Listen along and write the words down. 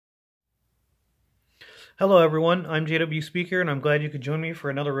Hello everyone, I'm JW Speaker and I'm glad you could join me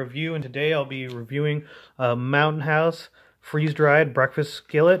for another review, and today I'll be reviewing a Mountain House freeze-dried breakfast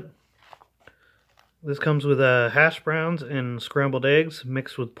skillet. This comes with hash browns and scrambled eggs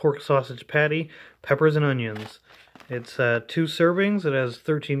mixed with pork sausage patty, peppers, and onions. It's 2 servings. It has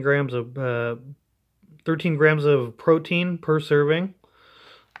 13 grams of protein per serving.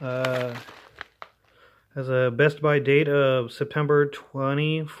 Has a best by date of September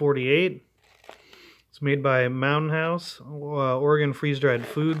 2048. It's made by Mountain House, Oregon Freeze-Dried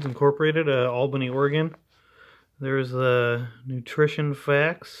Foods Incorporated, Albany, Oregon. There's the nutrition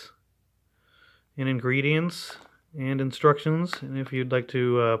facts and ingredients and instructions, and if you'd like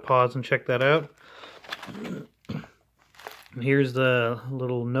to pause and check that out. Here's the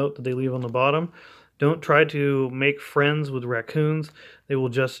little note that they leave on the bottom. Don't try to make friends with raccoons. They will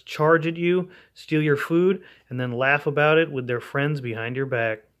just charge at you, steal your food, and then laugh about it with their friends behind your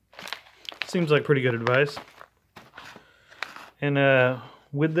back. Seems like pretty good advice. And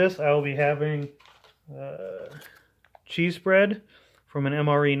with this, I will be having cheese spread from an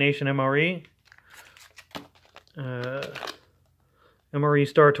MRE Nation MRE. MRE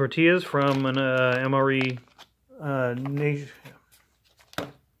Star Tortillas from an MRE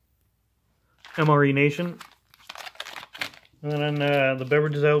Nation. And then the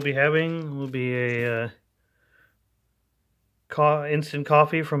beverages I will be having will be a instant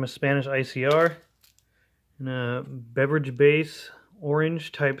coffee from a Spanish ICR, and a beverage base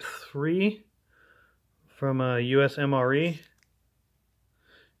orange type 3 from a US MRE,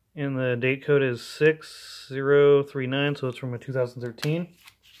 and the date code is 6039, so it's from a 2013.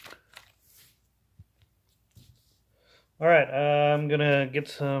 Alright, I'm gonna get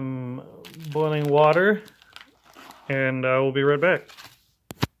some boiling water and I will be right back.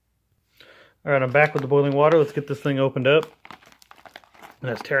 Alright, I'm back with the boiling water. Let's get this thing opened up. And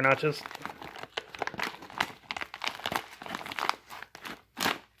that's tear notches.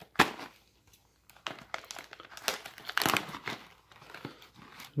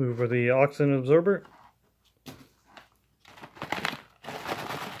 Move over the oxygen absorber.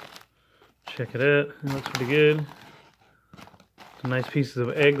 Check it out. It looks pretty good. Some nice pieces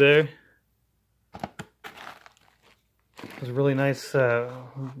of egg there. There's a really nice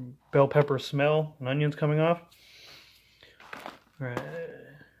bell pepper smell and onions coming off.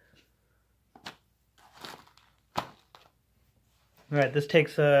 Alright, this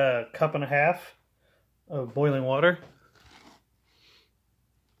takes a cup and a half of boiling water.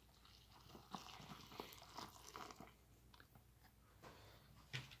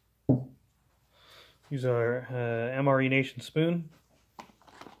 Use our MRE Nation spoon.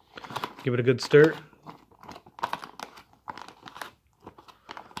 Give it a good stir.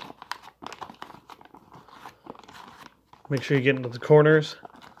 Make sure you get into the corners.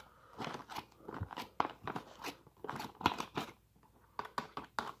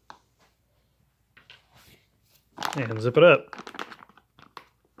 And zip it up.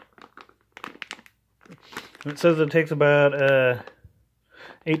 It says it takes about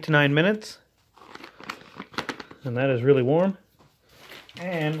 8 to 9 minutes. And that is really warm.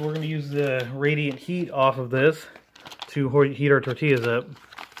 And we're going to use the radiant heat off of this to heat our tortillas up.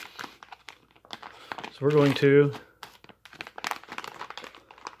 So we're going to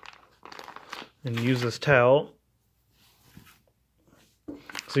use this towel.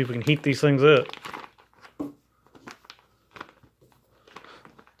 See if we can heat these things up.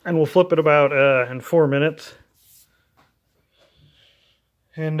 And we'll flip it about in 4 minutes.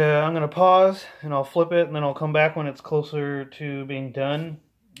 And I'm going to pause, and I'll flip it, and then I'll come back when it's closer to being done.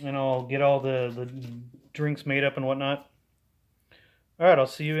 And I'll get all the drinks made up and whatnot. Alright, I'll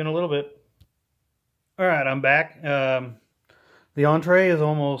see you in a little bit. Alright, I'm back. The entree is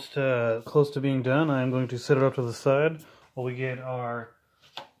almost close to being done. I'm going to set it up to the side while we get our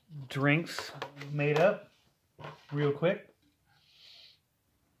drinks made up real quick.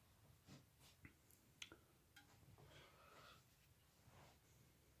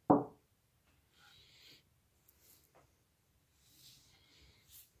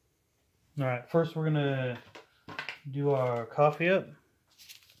 Alright, first we're going to do our coffee up.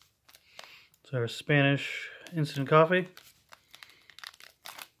 It's our Spanish instant coffee.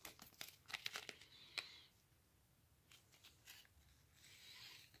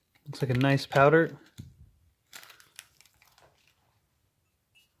 Looks like a nice powder.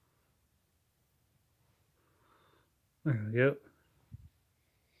 There we go.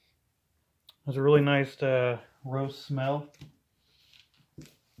 Has a really nice roast smell.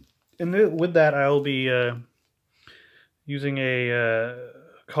 And with that, I'll be using a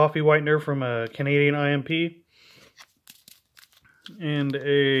coffee whitener from a Canadian IMP and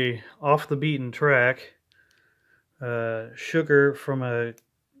a off the beaten track sugar from a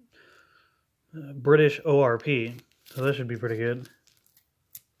British ORP, so that should be pretty good.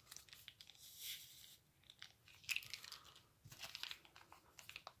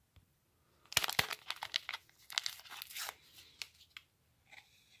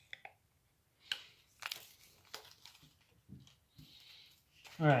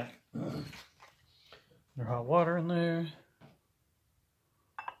 All right, there's hot water in there.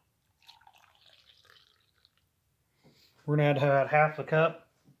 We're gonna add about half the cup.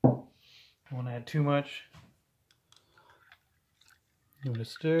 Don't want to add too much. Give it a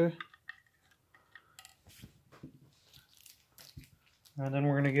stir. And then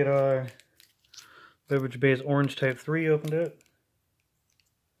we're gonna get our beverage base orange type 3 opened up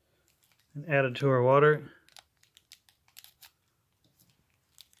and added to our water.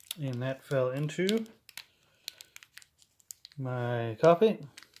 And that fell into my coffee.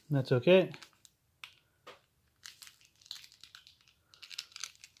 That's okay.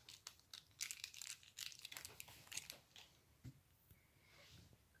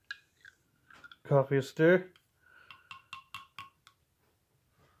 Coffee a stir.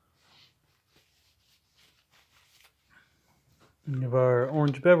 And give our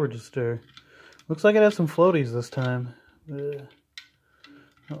orange beverage a stir. Looks like it has some floaties this time.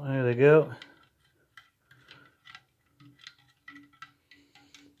 Oh, there they go.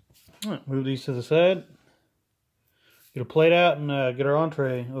 All right, move these to the side. Get a plate out and get our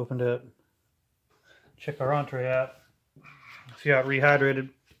entree opened up. Check our entree out. See how it rehydrated.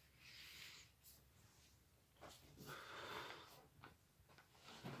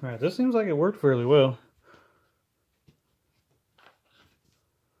 Alright, this seems like it worked fairly well.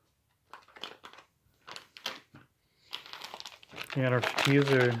 And our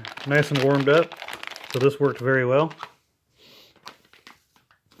tortillas are nice and warmed up, so this worked very well.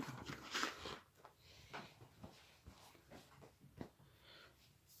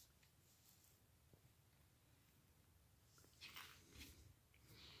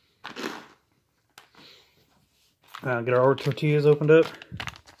 Get our tortillas opened up.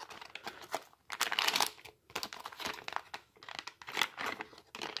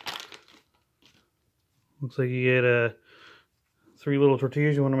 Looks like you get 3 little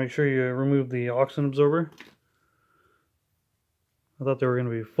tortillas. You want to make sure you remove the oxygen absorber. I thought they were going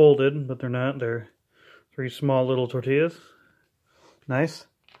to be folded, but they're not. They're 3 small little tortillas. Nice.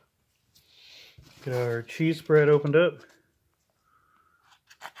 Get our cheese spread opened up.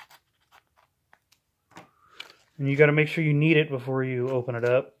 And you got to make sure you knead it before you open it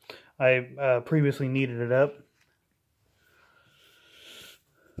up. I previously kneaded it up.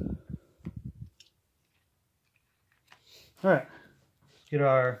 Alright, let's get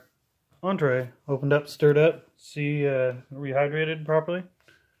our entree opened up, stirred up, see rehydrated properly.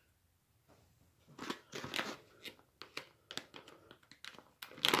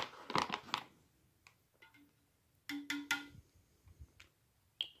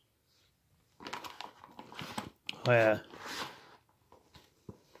 Oh yeah.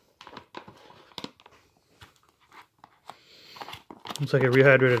 Looks like it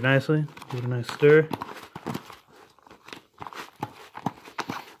rehydrated nicely. Give it a nice stir.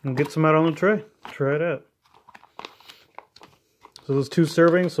 And get some out on the tray. Try it out. So there's 2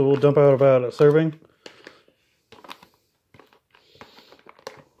 servings, so we'll dump out about a serving.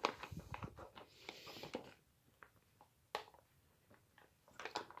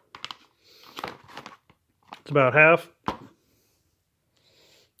 It's about half.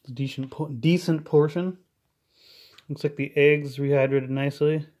 It's a decent portion. Looks like the eggs rehydrated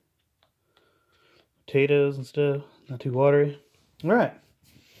nicely. Potatoes and stuff. Not too watery. Alright.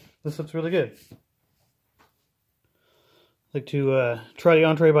 This looks really good. I'd like to try the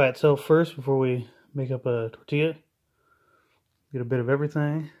entree by itself first before we make up a tortilla. Get a bit of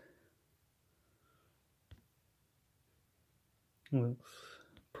everything. Looks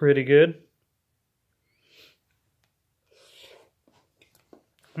pretty good.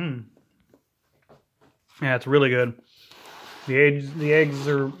 Yeah, it's really good. The eggs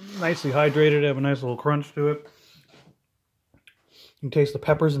are nicely hydrated, have a nice little crunch to it. You can taste the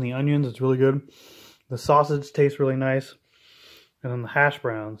peppers and the onions, it's really good. The sausage tastes really nice. And then the hash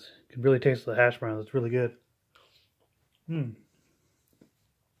browns, you can really taste the hash browns, it's really good. I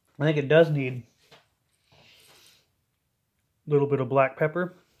think it does need a little bit of black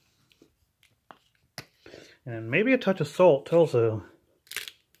pepper. And maybe a touch of salt also.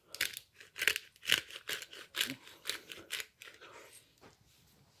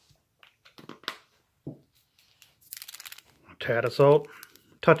 A tad of salt,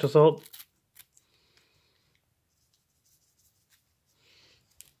 touch of salt.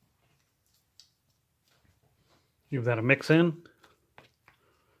 Give that a mix in.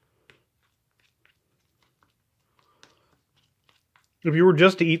 If you were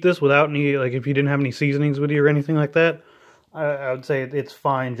just to eat this without any, like if you didn't have any seasonings with you or anything like that, I would say it's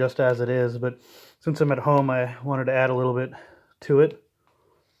fine just as it is. But since I'm at home, I wanted to add a little bit to it.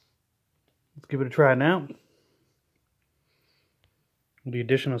 Let's give it a try now. With the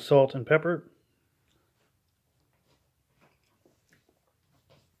addition of salt and pepper.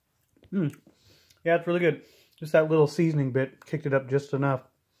 Yeah, it's really good. Just that little seasoning bit kicked it up just enough.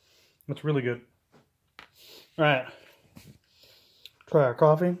 It's really good. Alright. Try our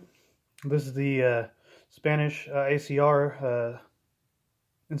coffee. This is the Spanish ACR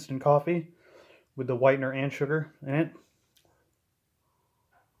instant coffee with the whitener and sugar in it.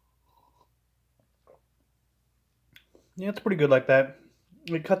 Yeah, it's pretty good like that.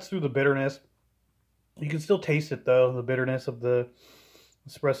 It cuts through the bitterness. You can still taste it though, the bitterness of the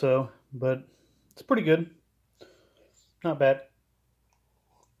espresso, but it's pretty good. Not bad.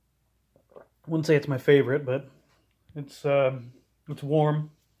 Wouldn't say it's my favorite, but it's warm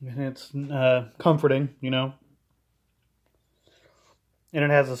and it's comforting, you know. And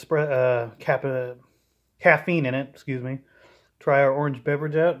it has a caffeine in it. Excuse me. Try our orange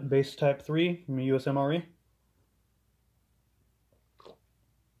beverage out, base type 3 from the USMRE.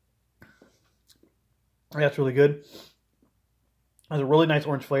 That's really good. It has a really nice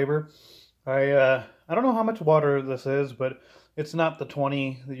orange flavor. I don't know how much water this is, but it's not the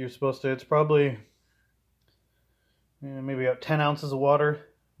 20 that you're supposed to. It's probably maybe about 10 ounces of water,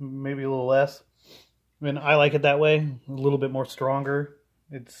 maybe a little less. I mean, I like it that way, a little bit more stronger.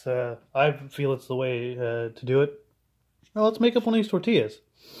 It's I feel it's the way to do it. Now let's make up one of these tortillas.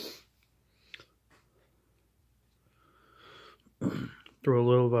 Throw a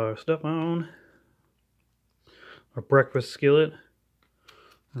little of our stuff on. Our breakfast skillet.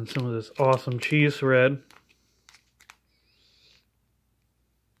 And some of this awesome cheese thread.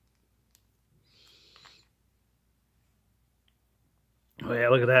 Oh yeah,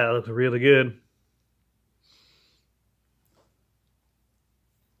 look at that. That looks really good.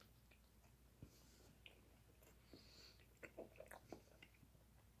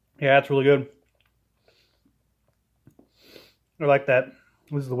 Yeah, it's really good. I like that.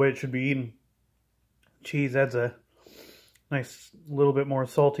 This is the way it should be eaten. Cheese adds a nice little bit more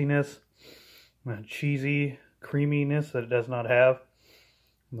saltiness, cheesy creaminess that it does not have.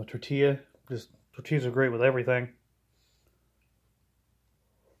 And the tortilla, tortillas are great with everything.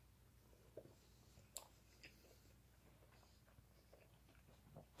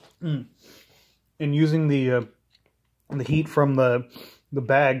 And using the heat from the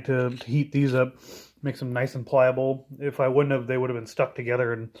bag to heat these up makes them nice and pliable. If I wouldn't have, they would have been stuck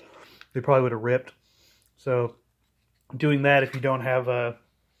together and they probably would have ripped. So doing that, if you don't have a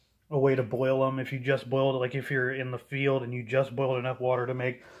way to boil them, if you just boiled it, like if you're in the field and you just boiled enough water to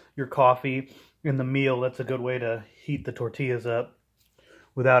make your coffee in the meal, that's a good way to heat the tortillas up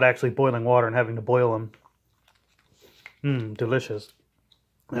without actually boiling water and having to boil them. Delicious.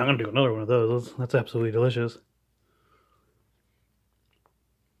 I'm going to do another one of those. That's absolutely delicious.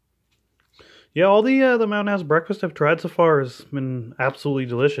 Yeah, all the Mountain House breakfast I've tried so far has been absolutely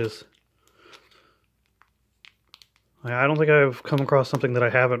delicious. I don't think I've come across something that I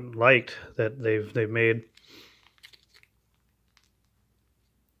haven't liked that they've made.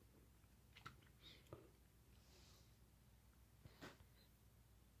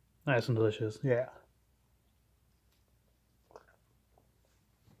 Nice and delicious, yeah.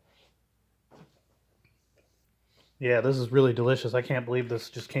 Yeah, this is really delicious. I can't believe this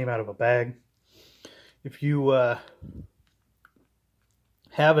just came out of a bag. If you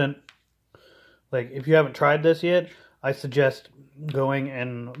haven't tried this yet, I suggest going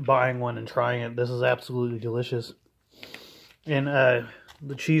and buying one and trying it. This is absolutely delicious. And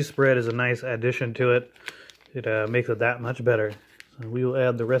the cheese spread is a nice addition to it. It makes it that much better. So we will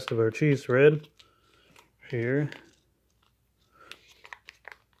add the rest of our cheese spread here.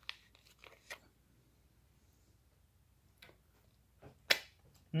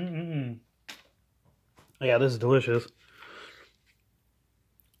 Yeah, this is delicious.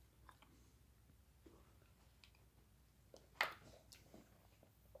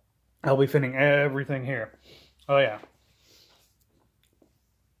 I'll be fitting everything here. Oh yeah.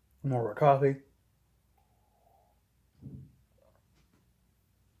 More of our coffee.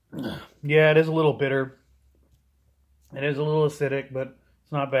 Yeah, it is a little bitter. It is a little acidic, but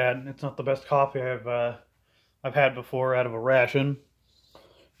it's not bad. It's not the best coffee I've had before out of a ration.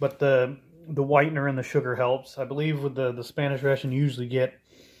 But the whitener and the sugar helps. I believe with the Spanish ration you usually get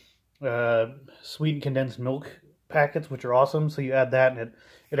sweetened condensed milk packets, which are awesome. So you add that and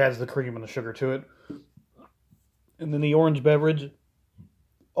it adds the cream and the sugar to it. And then the orange beverage,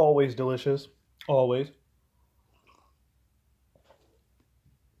 always delicious. Always.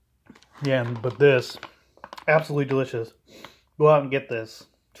 Yeah, but this, absolutely delicious. Go out and get this.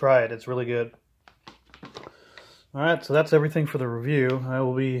 Try it. It's really good. Alright, so that's everything for the review. I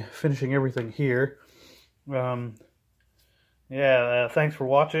will be finishing everything here. Thanks for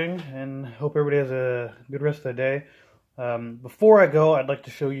watching, and hope everybody has a good rest of the day. Before I go, I'd like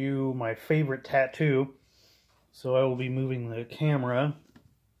to show you my favorite tattoo. So I will be moving the camera.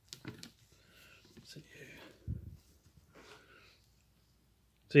 Let's see.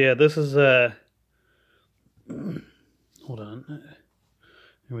 So yeah, this is hold on.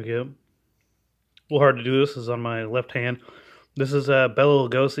 Here we go. A little hard to do this. This is on my left hand. This is Bela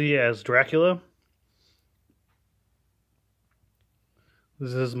Lugosi as Dracula.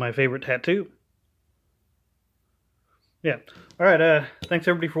 This is my favorite tattoo. Yeah. Alright, thanks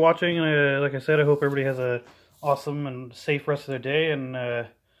everybody for watching. Like I said, I hope everybody has a awesome and safe rest of their day, and I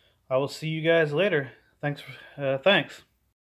will see you guys later. Thanks.